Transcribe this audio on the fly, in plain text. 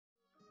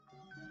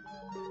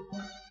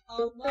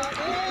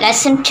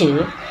Lesson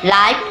 2.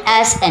 Life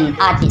as an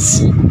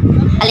Artist.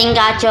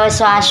 Alinga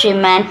Shwe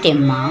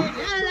Maung.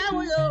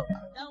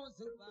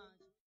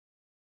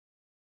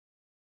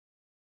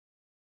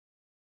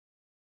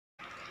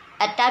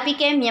 A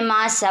typical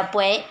Myanmar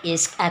subway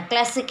is a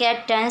classical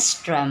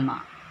dance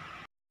drama.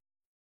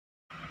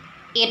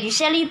 It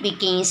usually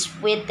begins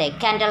with the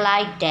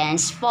candlelight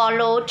dance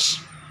followed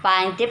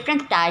by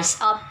different types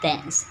of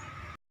dance,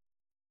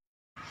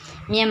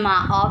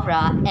 Myanmar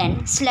opera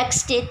and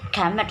slapstick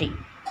comedy.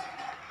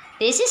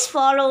 This is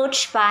followed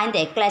by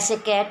the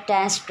classical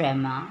dance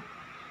drama,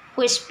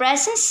 which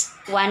presents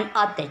one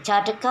of the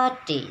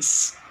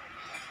categories.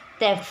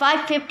 The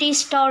 550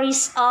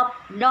 stories of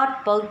Lord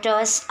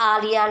Buddha's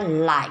earlier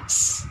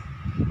lives.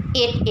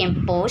 It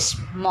imposed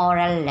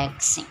moral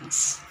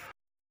lessons.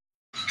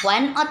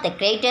 One of the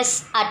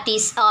greatest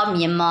artists of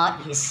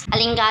Myanmar is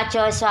Alinga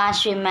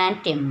Shwe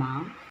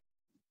Maung.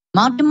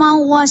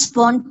 Maung was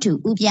born to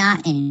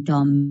Upya and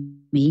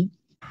Tommy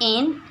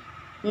in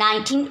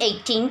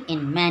 1918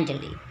 in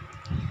Mandalay.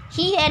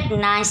 He had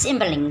 9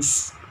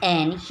 siblings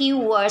and he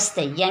was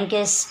the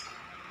youngest.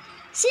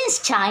 Since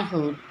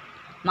childhood,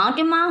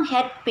 Maung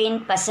had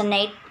been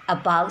passionate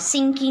about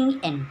singing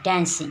and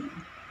dancing.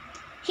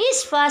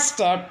 His first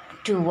step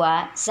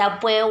toward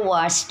subway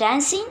was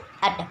dancing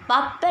at a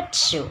puppet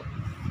show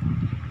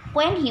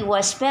when he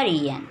was very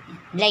young.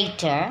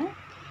 Later,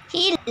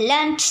 he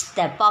learned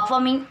the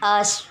performing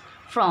arts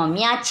from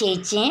Mya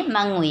Cheche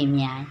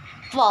Maung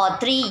for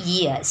 3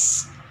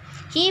 years.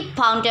 He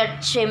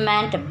founded Shwe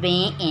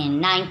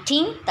in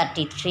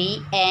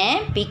 1933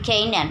 and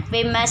became a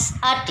famous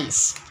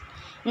artist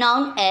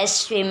known as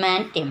Shwe.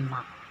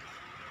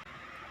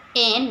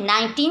 In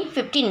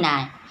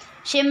 1959,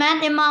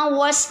 Shwe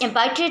was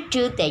invited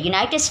to the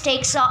United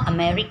States of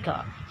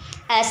America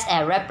as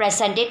a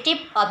representative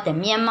of the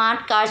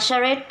Myanmar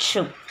cultural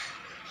troupe.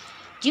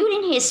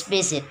 During his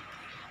visit,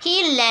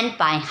 he learned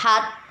by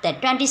heart the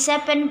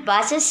 27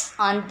 verses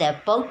on the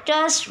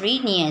Buddha's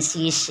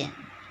renunciation.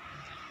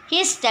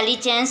 His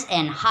diligence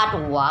and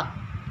hard work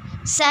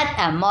set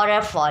a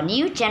model for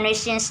new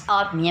generations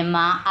of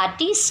Myanmar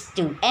artists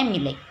to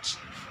emulate.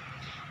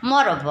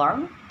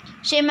 Moreover,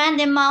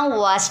 Shwe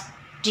was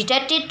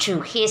dedicated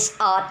to his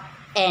art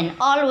and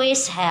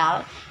always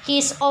held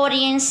his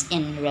audience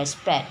in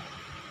respect.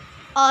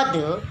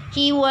 Although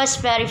he was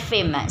very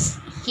famous,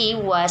 he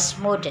was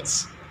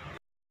modest.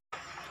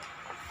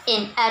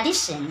 In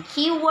addition,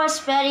 he was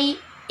very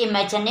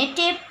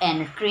imaginative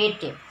and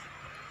creative.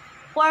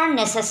 Where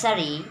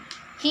necessary,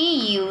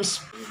 he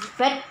used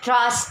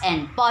pictures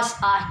and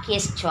post-art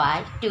his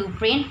choice to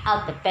bring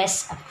out the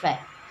best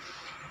effect.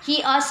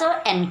 He also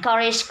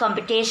encouraged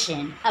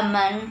competition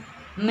among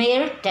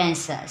male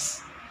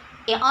dancers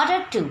in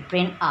order to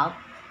bring out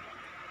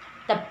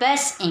the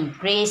best in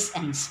grace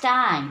and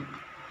style.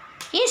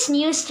 His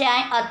new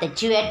style of the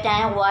duet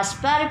dance was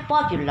very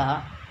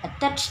popular at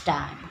that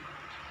time.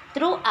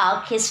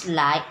 Throughout his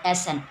life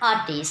as an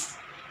artist,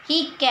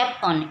 he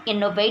kept on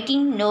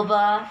innovating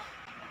novel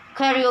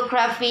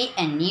choreography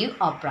and new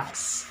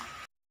operas.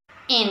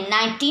 In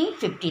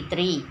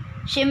 1953,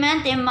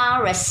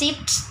 Shwe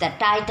received the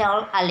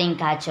title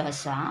Alinga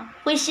Josa,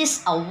 which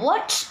is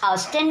awarded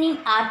Outstanding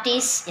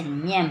Artist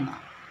in Myanmar.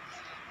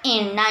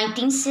 In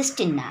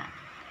 1969,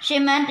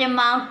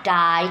 Shwe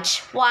died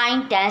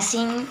while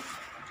dancing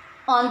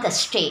on the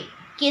stage.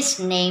 His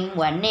name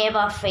will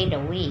never fade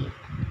away.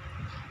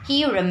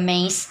 He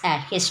remains a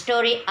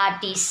historic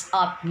artist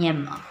of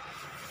Myanmar.